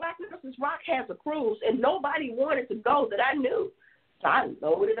back to Black Nurses Rock has a cruise, and nobody wanted to go that I knew. So I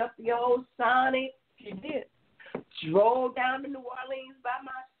loaded up the old Sonic. She did. Drove down to New Orleans by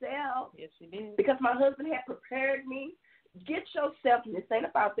myself. Yes, she did. Because my husband had prepared me. Get yourself, and this ain't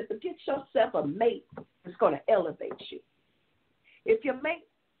about that, but get yourself a mate that's going to elevate you. If your mate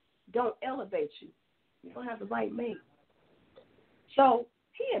don't elevate you, you don't have the right mate. So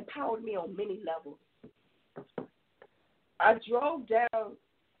he empowered me on many levels. I drove down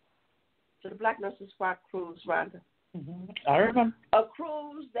to the Black Nurses Rock cruise, Rhonda. I remember. A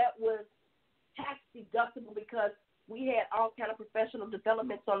cruise that was tax deductible because we had all kind of professional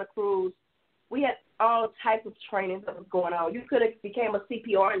developments on the cruise. We had all types of training that was going on. You could have became a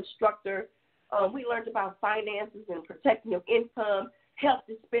CPR instructor. We learned about finances and protecting your income, health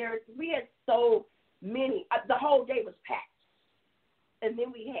disparities. We had so many. The whole day was packed. And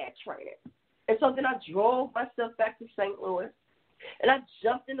then we had training. And so then I drove myself back to St. Louis, and I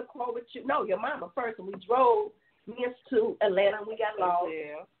jumped in the car with you. No, your mama first, and we drove me to Atlanta, and we got lost.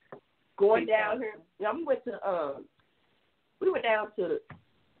 Yeah. Going down here. We went down to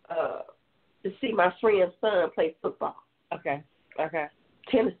see my friend's son play football. Okay.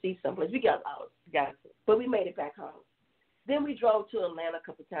 Tennessee someplace. We got lost. Got it. But we made it back home. Then we drove to Atlanta a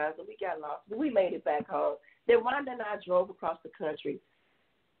couple times, and we got lost. But we made it back home. Then Rhonda and I drove across the country.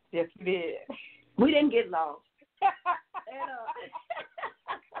 Yes, we did. We didn't get lost.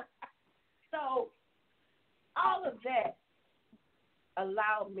 So all of that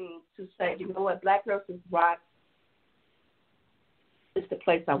allowed me to say, you know what, Black Nurses Rock is the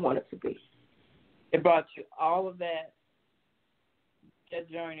place I wanted to be. It brought you all of that. That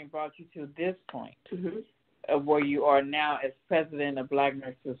journey brought you to this point of where you are now as president of Black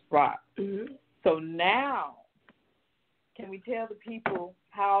Nurses Rock. So now, can we tell the people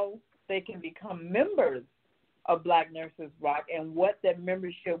how they can become members of Black Nurses Rock and what that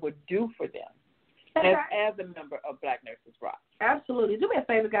membership would do for them as a member of Black Nurses Rock? Absolutely. Do me a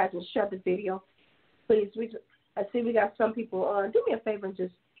favor, guys, and share the video. Please. I see we got some people on. Do me a favor and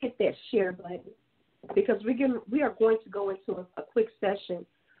just hit that share button because we are going to go into a quick session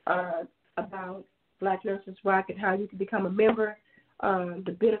about Black Nurses Rock and how you can become a member,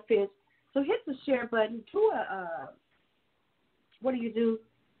 the benefits. So hit the share button. Do what do you do?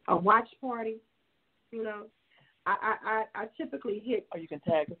 A watch party, you know. I typically hit. Or you can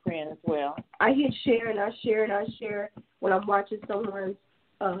tag a friend as well. I hit share and I share when I'm watching someone's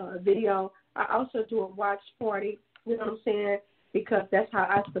video. I also do a watch party, you know what I'm saying, because that's how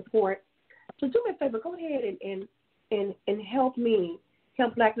I support. So do me a favor, go ahead and help me,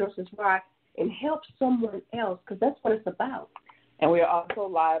 help Black Nurses Rock, and help someone else, because that's what it's about. And we are also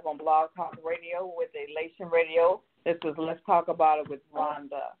live on Blog Talk Radio with Elation Radio. This is Let's Talk About It with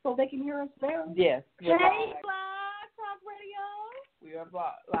Rhonda. So they can hear us now? Yes. Hey, Blog Talk Radio. We are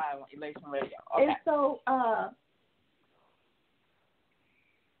live on Elation Radio. Okay. And so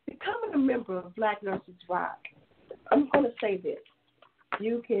becoming a member of Black Nurses Rock, I'm going to say this.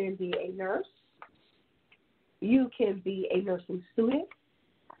 You can be a nurse. You can be a nursing student.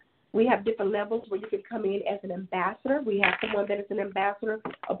 We have different levels where you can come in as an ambassador. We have someone that is an ambassador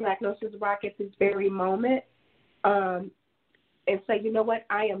of Black Nurses Rock at this very moment. And say, you know what,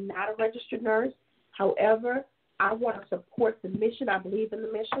 I am not a registered nurse. However, I want to support the mission. I believe in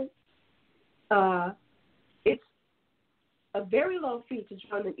the mission. It's a very low fee to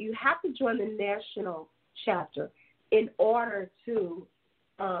join. You have to join the national chapter in order to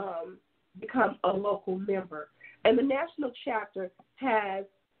become a local member. And the national chapter has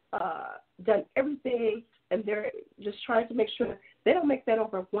done everything, and they're just trying to make sure they don't make that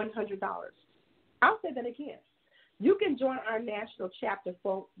over $100. I'll say that again. You can join our national chapter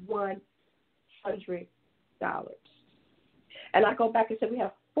for $100. And I go back and say we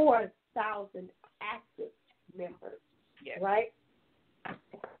have 4,000 active members, right?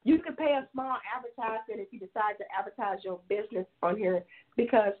 You can pay a small advertisement if you decide to advertise your business on here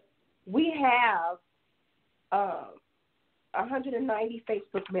because we have 190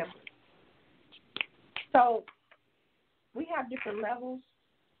 Facebook members. So we have different levels.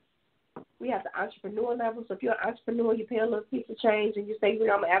 We have the entrepreneur level. So if you're an entrepreneur, you pay a little piece of change and you say, I'm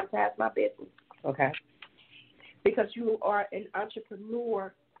going to advertise my business. Okay. Because you are an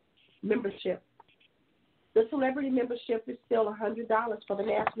entrepreneur membership. The celebrity membership is still $100 for the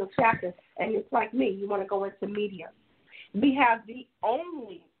national chapter, and it's like me. You want to go into media. We have the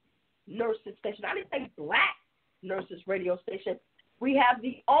only nurses station. I didn't say black nurses radio station. We have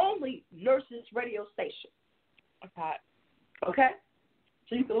the only nurses radio station. Okay?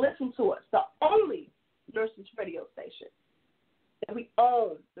 So you can listen to us. The only nurses radio station. And we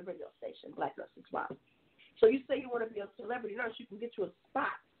own the radio station, Black Nurses Rock. So you say you want to be a celebrity nurse, you can get you a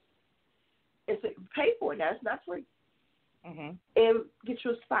spot. And so you pay for it now. It's not free. Mm-hmm. And get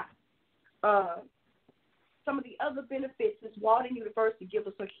you a spot. Some of the other benefits is Walden University gives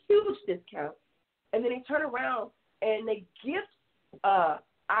us a huge discount. And then they turn around and they gift our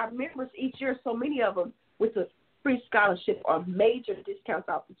members each year, so many of them, with a free scholarship or major discounts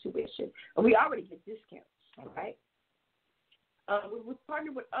off the tuition. And we already get discounts, all right? We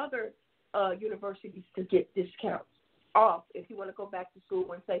partner with other universities to get discounts off if you want to go back to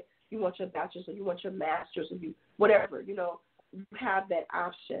school and say you want your bachelor's or you want your master's or you whatever, you have that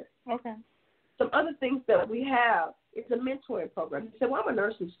option. Okay. Some other things that we have is a mentoring program. You say, well, I'm a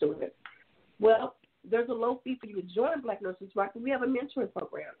nursing student. Well, there's a low fee for you to join Black Nurses Rock, but we have a mentoring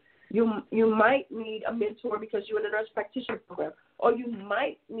program. You might need a mentor because you're in a nurse practitioner program, or you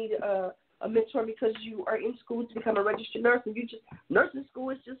might need a mentor because you are in school to become a registered nurse, and nursing school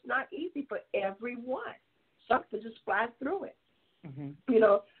is just not easy for everyone. Some people just fly through it. Mm-hmm.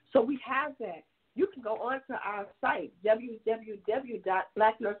 So we have that. You can go on to our site,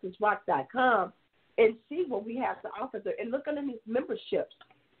 www.blacknursesrock.com, and see what we have to offer there, and look underneath memberships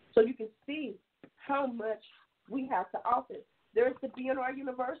so you can see how much we have to offer. There's the BNR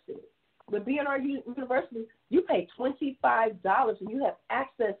University. The BNR University, you pay $25 and you have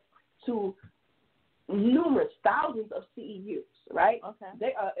access to numerous thousands of CEUs, right? Okay.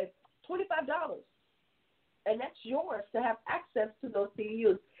 They are at $25, and that's yours to have access to those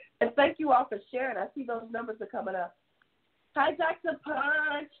CEUs. And thank you all for sharing. I see those numbers are coming up. Hi, Dr.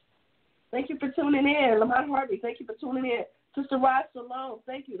 Punch. Thank you for tuning in. Lamont Harvey, thank you for tuning in. Sister Rod Salone,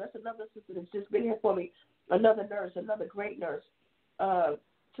 thank you. That's another sister that's just been here for me. Another nurse, another great nurse.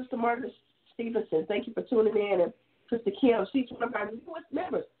 Sister Margaret Stevenson, thank you for tuning in. And Sister Kim, she's one of our newest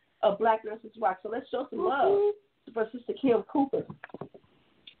members of Black Nurses Rock. So let's show some love for Sister Kim Cooper.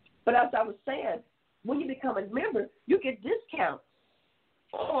 But as I was saying, when you become a member, you get discounts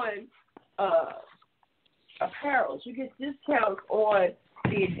on apparels. You get discounts on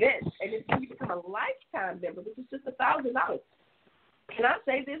the events. And if you become a lifetime member, which is just $1,000. Can I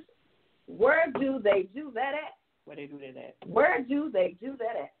say this? Where do they do that at? Where do they do that? Where do they do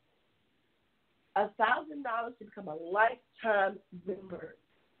that at? $1,000 to become a lifetime member.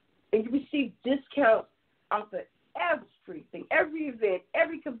 And you receive discounts off of everything, every event,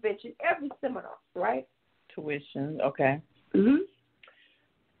 every convention, every seminar, right? Tuition, okay. Mm-hmm.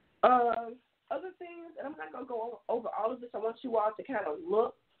 Other things, and I'm not going to go over all of this. I want you all to kind of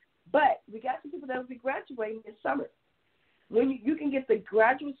look. But we got some people that will be graduating this summer. When you can get the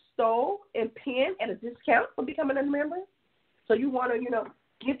graduate stole and pen at a discount for becoming a member. So you want to,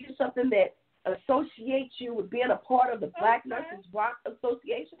 give you something that associates you with being a part of the Black Nurses Rock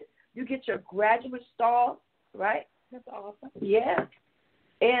Association. You get your graduate stall, right? That's awesome. Yeah.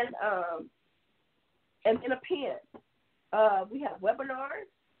 And then a pen. We have webinars,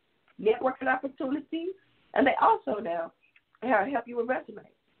 networking opportunities, and they also now help you with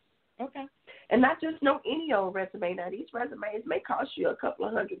resumes. Okay. And not just any old resume. Now, these resumes may cost you a couple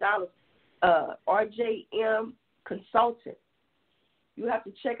of $100. RJM Consultant. You have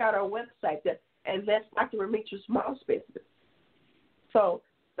to check out our website, and that's Dr. Remitra's Mouse Business. So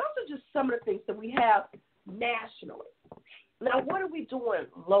those are just some of the things that we have nationally. Now, what are we doing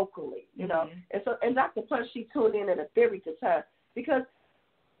locally? And Dr. Punch, she tuned in at a very good time because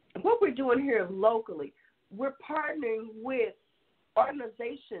what we're doing here locally, we're partnering with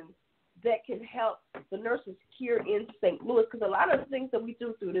organizations that can help the nurses here in St. Louis, because a lot of the things that we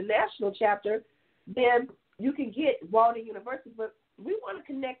do through the national chapter, then you can get Walden University, but we want to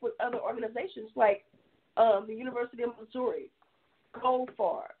connect with other organizations like the University of Missouri,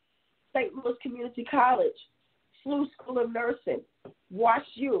 GoFar, St. Louis Community College, SLU School of Nursing,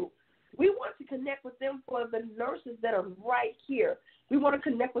 WashU. We want to connect with them for the nurses that are right here. We want to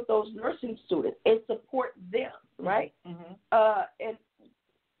connect with those nursing students and support them, right? Mm-hmm. And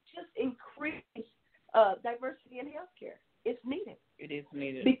just increase diversity in healthcare. It's needed. It is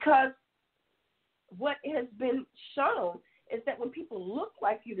needed. Because what has been shown is that when people look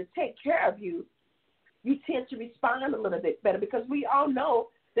like you to take care of you, you tend to respond a little bit better, because we all know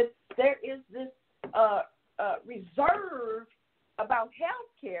that there is this reserve about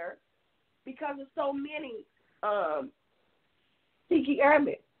healthcare because of so many CG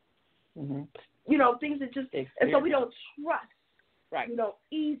airmen. Mm-hmm. things that just, and so we don't trust,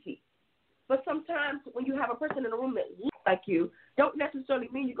 easy. But sometimes when you have a person in a room that looks like you, don't necessarily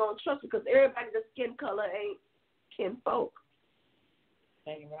mean you're going to trust because everybody, the skin color ain't kinfolk.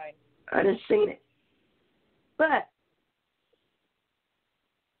 Ain't right. I done seen it. But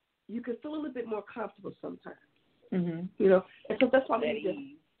you can feel a little bit more comfortable sometimes. And so that's why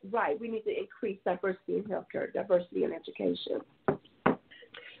we need to increase diversity in healthcare, diversity in education.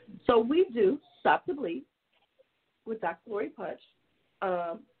 So we do Stop the Bleed with Dr. Lori Punch,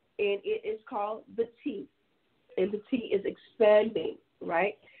 and it is called The T, and the T is expanding,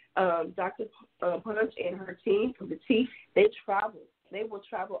 right? Dr. Punch and her team from The T, they will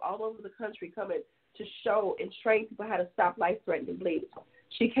travel all over the country coming to show and train people how to stop life-threatening bleeding.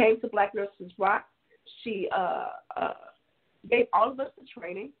 She came to Black Nurses Rock. She gave all of us the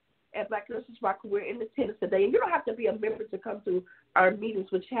training at Black Nurses Rock. We're in attendance today. And you don't have to be a member to come to our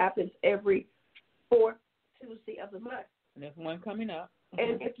meetings, which happens every fourth Tuesday of the month. And there's one coming up.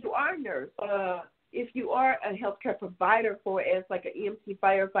 And if you are a nurse, if you are a healthcare provider as like an EMT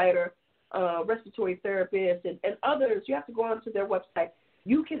firefighter, respiratory therapist, and others, you have to go onto their website.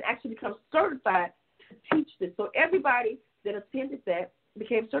 You can actually become certified to teach this. So everybody that attended that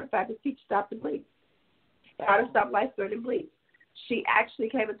became certified to teach Stop the Bleed, how to stop life-threatening bleeds. She actually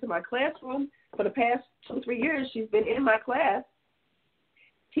came into my classroom for the past 2-3 years. She's been in my class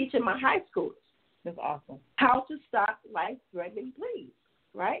teaching my high schoolers. That's awesome. How to stop life-threatening bleeds,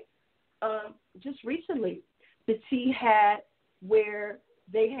 right? Just recently, the T had where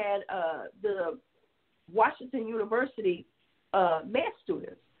they had the Washington University med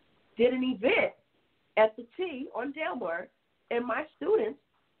students did an event at the T on Delmar, and my students,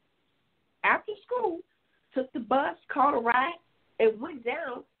 after school, took the bus, called a ride, and went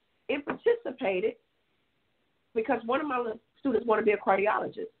down and participated because one of my students want to be a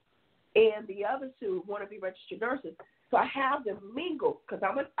cardiologist, and the other two want to be registered nurses. So I have them mingle because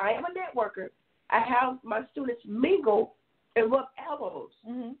I am a networker. I have my students mingle and rub elbows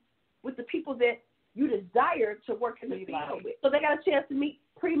with the people that you desire to work in the field with. So they got a chance to meet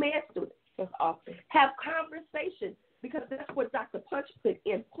pre-med students. That's awesome. Have conversations because that's what Dr. Punch put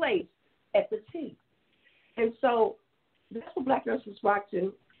in place at the T. And so that's what Black Nurses Rock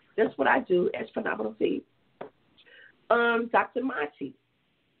do. That's what I do as Phenomenal Feed. Dr. Monty,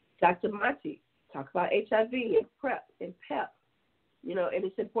 talk about HIV and PrEP and PEP, and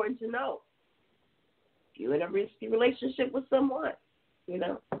it's important to know if you're in a risky relationship with someone,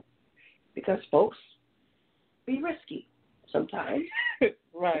 because folks be risky sometimes.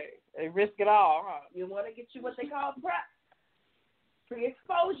 Right. They risk it all, huh? You want to get you what they call PrEP,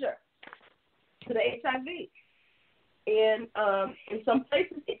 pre-exposure to the HIV. And in some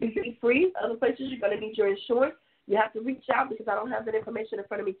places, it can be free. Other places, you're going to need your insurance. You have to reach out because I don't have that information in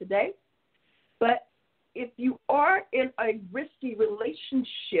front of me today. But if you are in a risky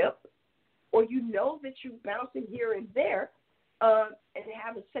relationship or you know that you're bouncing here and there and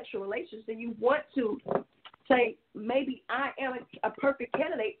having sexual relations, then you want to say, maybe I am a perfect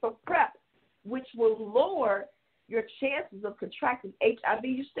candidate for PrEP, which will lower your chances of contracting HIV.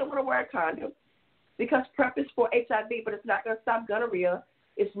 You still want to wear a condom because PrEP is for HIV, but it's not going to stop gonorrhea.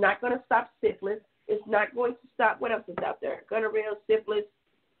 It's not going to stop syphilis. It's not going to stop, what else is out there? Gonorrhea, syphilis,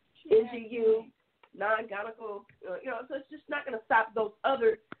 NGU, non-gynecological, so it's just not going to stop those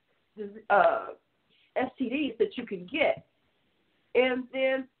other STDs that you can get. And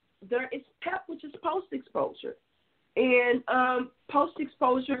then there is PEP, which is post-exposure. And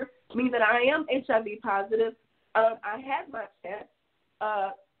post-exposure means that I am HIV positive. I had my test.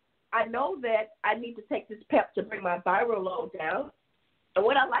 I know that I need to take this PEP to bring my viral load down. And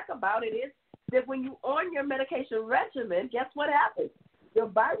what I like about it is that when you're on your medication regimen, guess what happens? Your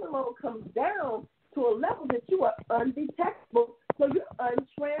viral load comes down to a level that you are undetectable, so you're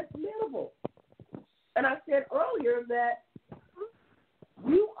untransmittable. And I said earlier that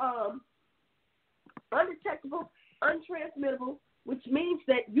you undetectable, untransmittable, which means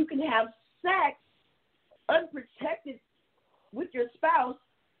that you can have sex unprotected with your spouse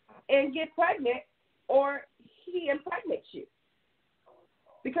and get pregnant, or he impregnates you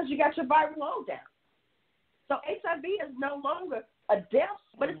because you got your viral load down. So HIV is no longer a death,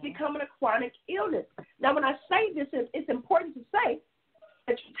 but it's becoming a chronic illness. Now, when I say this, it's important to say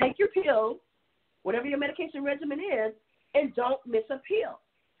that you take your pills, whatever your medication regimen is, and don't miss a pill,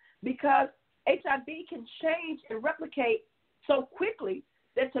 because HIV can change and replicate so quickly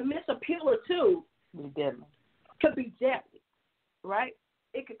that to miss a pill or two could be deadly, right?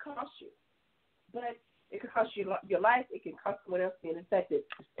 It could cost you, but it could cost you your life. It can cost someone else being infected.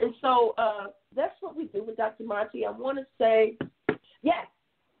 And so that's what we do with Dr. Monty. I want to say, yes,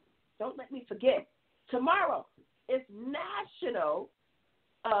 don't let me forget, tomorrow is National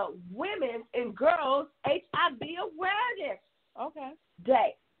Women and Girls HIV Awareness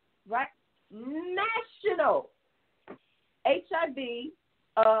Day, right? National HIV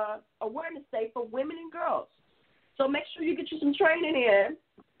Awareness Day for women and girls. So make sure you get you some training in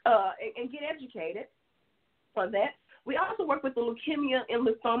and get educated on that. We also work with the Leukemia and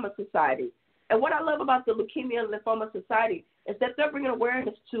Lymphoma Society. And what I love about the Leukemia and Lymphoma Society is that they're bringing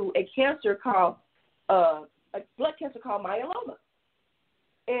awareness to a cancer called, a blood cancer called myeloma.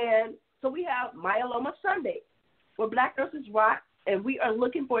 And so we have Myeloma Sunday, where Black Nurses Rock, and we are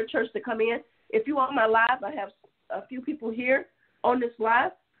looking for a church to come in. If you want my live, I have a few people here on this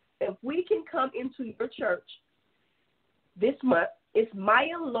live. If we can come into your church this month, it's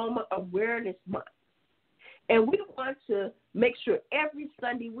Myeloma Awareness Month. And we want to make sure every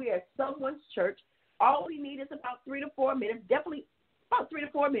Sunday we're at someone's church. All we need is about 3 to 4 minutes, definitely about 3 to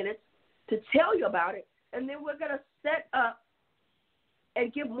 4 minutes, to tell you about it. And then we're going to set up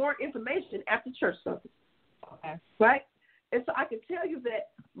and give more information after church service. Okay. Right? And so I can tell you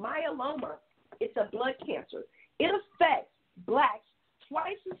that myeloma, it's a blood cancer. It affects blacks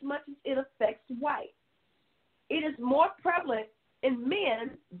twice as much as it affects white. It is more prevalent in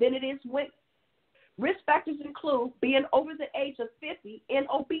men than it is women. Risk factors include being over the age of 50 and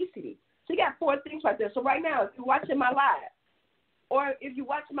obesity. So you got 4 things right there. So right now, if you're watching my live, or if you're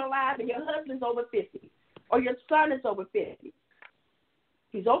watching my live and your husband's over 50, or your son is over 50,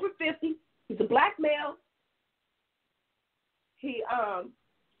 he's over 50, he's a black male, hey,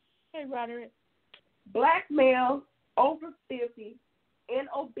 Roderick. Black male, over 50, and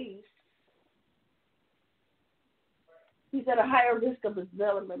obese, he's at a higher risk of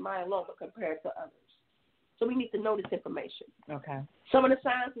developing myeloma compared to others. So we need to know this information. Okay. Some of the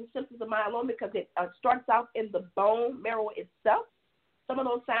signs and symptoms of myeloma, because it starts out in the bone marrow itself, some of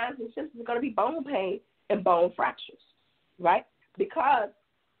those signs and symptoms are going to be bone pain and bone fractures, right? Because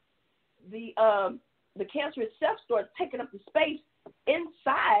the cancer itself starts taking up the space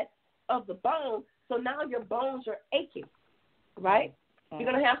inside of the bone, so now your bones are aching, right? You're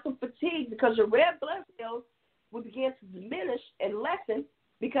going to have some fatigue because your red blood cells will begin to diminish and lessen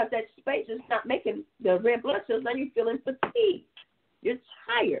because that space is not making the red blood cells. Now you're feeling fatigued. You're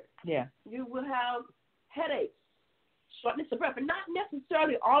tired. Yeah. You will have headaches, shortness of breath, and not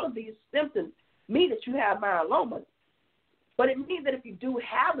necessarily all of these symptoms mean that you have myeloma, but it means that if you do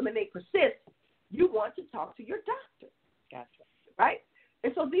have them and they persist, you want to talk to your doctor. Gotcha. Right?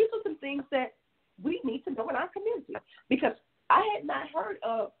 And so these are some things that we need to know in our community, because I had not heard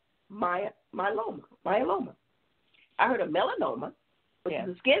of myeloma. I heard of melanoma, which is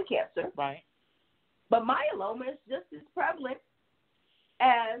a skin cancer. Right. But myeloma is just as prevalent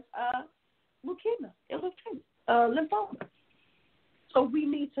as leukemia and lymphoma. So we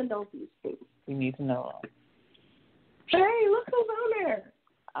need to know these things. We need to know. Hey, look who's on there.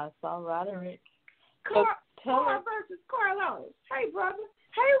 I saw Roderick. Carl versus Carlos. Hey, brother.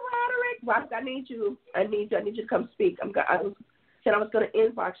 Hey, Roderick. I need you to come speak. I said I was going to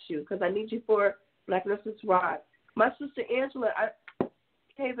inbox you because I need you for Black Nurses Rod. My sister Angela,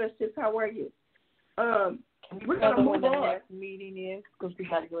 hey there, sis, how are you? We're going to move on. The next meeting is because we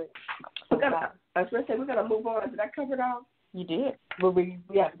got to go. I was going to say we're going to move on. Did I cover it all? You did. But we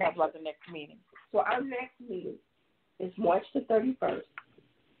have to talk about the next meeting. So our next meeting is March the 31st.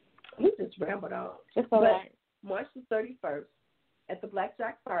 We just rambled on. It's all right. March the 31st at the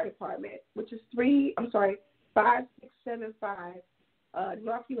Blackjack Fire Department, which is 5675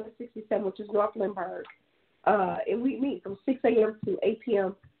 North US 67, which is North Lindbergh. And we meet from 6 a.m. to 8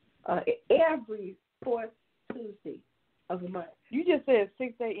 p.m. Every fourth Tuesday of the month. You just said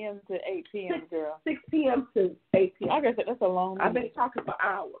 6 a.m. to 8 p.m., girl. 6 p.m. to 8 p.m. I guess that's a long meeting. I've been talking for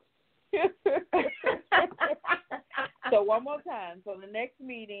hours. So one more time. So the next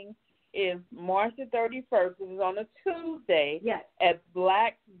meeting is March the 31st. This is on a Tuesday. Yes. At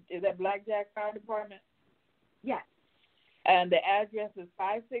Blackjack Fire Department? Yes. And the address is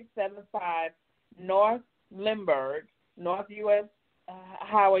 5675 North Lindbergh, North U.S.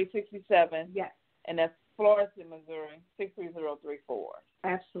 Highway 67. Yes. And that's Florissant, Missouri, 63034.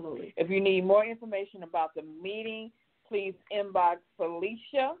 Absolutely. If you need more information about the meeting, please inbox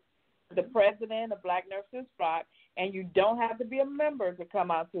Felicia, the president of Black Nurses Rock, and you don't have to be a member to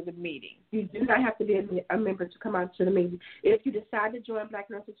come out to the meeting. You do not have to be a member to come out to the meeting. If you decide to join Black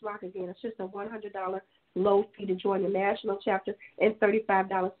Nurses Rock, again, it's just a $100 low fee to join the national chapter and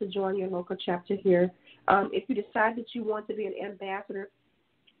 $35 to join your local chapter here. If you decide that you want to be an ambassador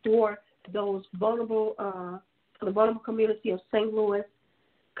for those vulnerable, for the vulnerable community of St. Louis,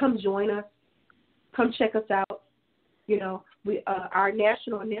 come join us. Come check us out. You know, our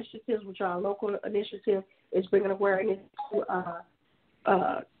national initiatives, which are our local initiatives, is bringing awareness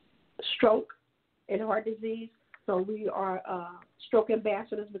to stroke and heart disease. So we are stroke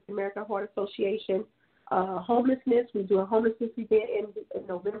ambassadors with the American Heart Association. Homelessness, we do a homelessness event in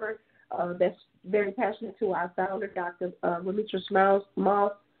November. That's very passionate to our founder, Dr. Demetrius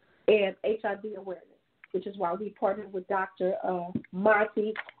Moss, and HIV awareness, which is why we partnered with Dr.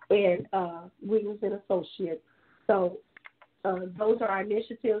 Monty and Williams and Associates. So those are our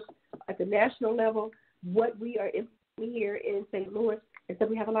initiatives at the national level. What we are implementing here in St. Louis is that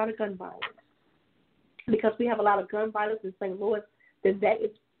we have a lot of gun violence. Because we have a lot of gun violence in St. Louis, then that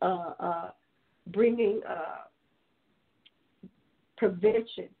is bringing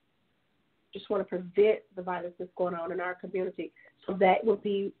prevention. Just want to prevent the violence that's going on in our community. So that will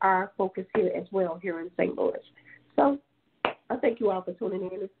be our focus here as well here in St. Louis. So I thank you all for tuning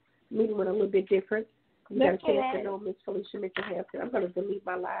in. This meeting went a little bit different. You got a chance to know Miss Felicia Mitchell-Hampton. I'm going to delete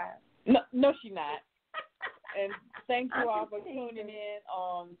my live. No, she's not. And thank you all for tuning in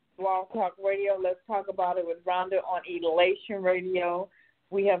on Blog Talk Radio. Let's talk about it with Rhonda on Elation Radio.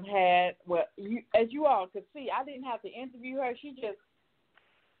 We have had, as you all could see, I didn't have to interview her. She just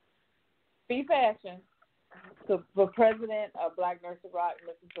be fashion. So for President of Black Nurses Rock,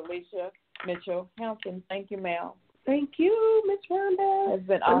 Mrs. Felicia Mitchell-Hampton. Thank you, Mel. Thank you, Miss Rhonda. It's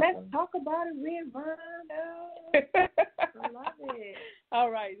been awesome. Let's talk about it with Rhonda. I love it. All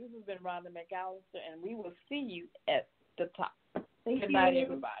right, this has been Rhonda McAllister, and we will see you at the top. Good night,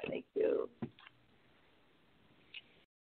 everybody. Thank you.